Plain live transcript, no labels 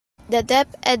The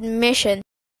Deped Mission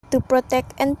to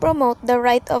protect and promote the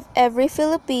right of every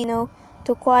Filipino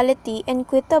to quality,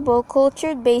 equitable,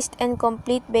 culture-based, and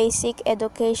complete basic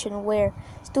education where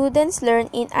students learn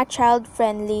in a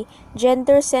child-friendly,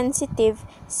 gender-sensitive,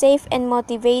 safe, and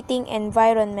motivating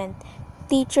environment.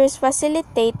 Teachers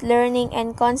facilitate learning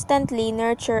and constantly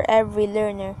nurture every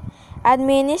learner.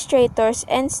 Administrators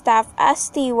and staff as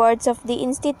stewards of the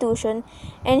institution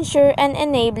ensure an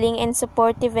enabling and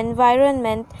supportive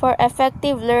environment for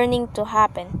effective learning to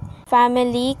happen.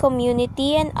 Family,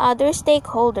 community, and other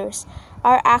stakeholders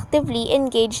are actively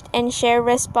engaged and share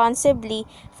responsibly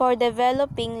for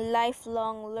developing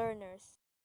lifelong learners.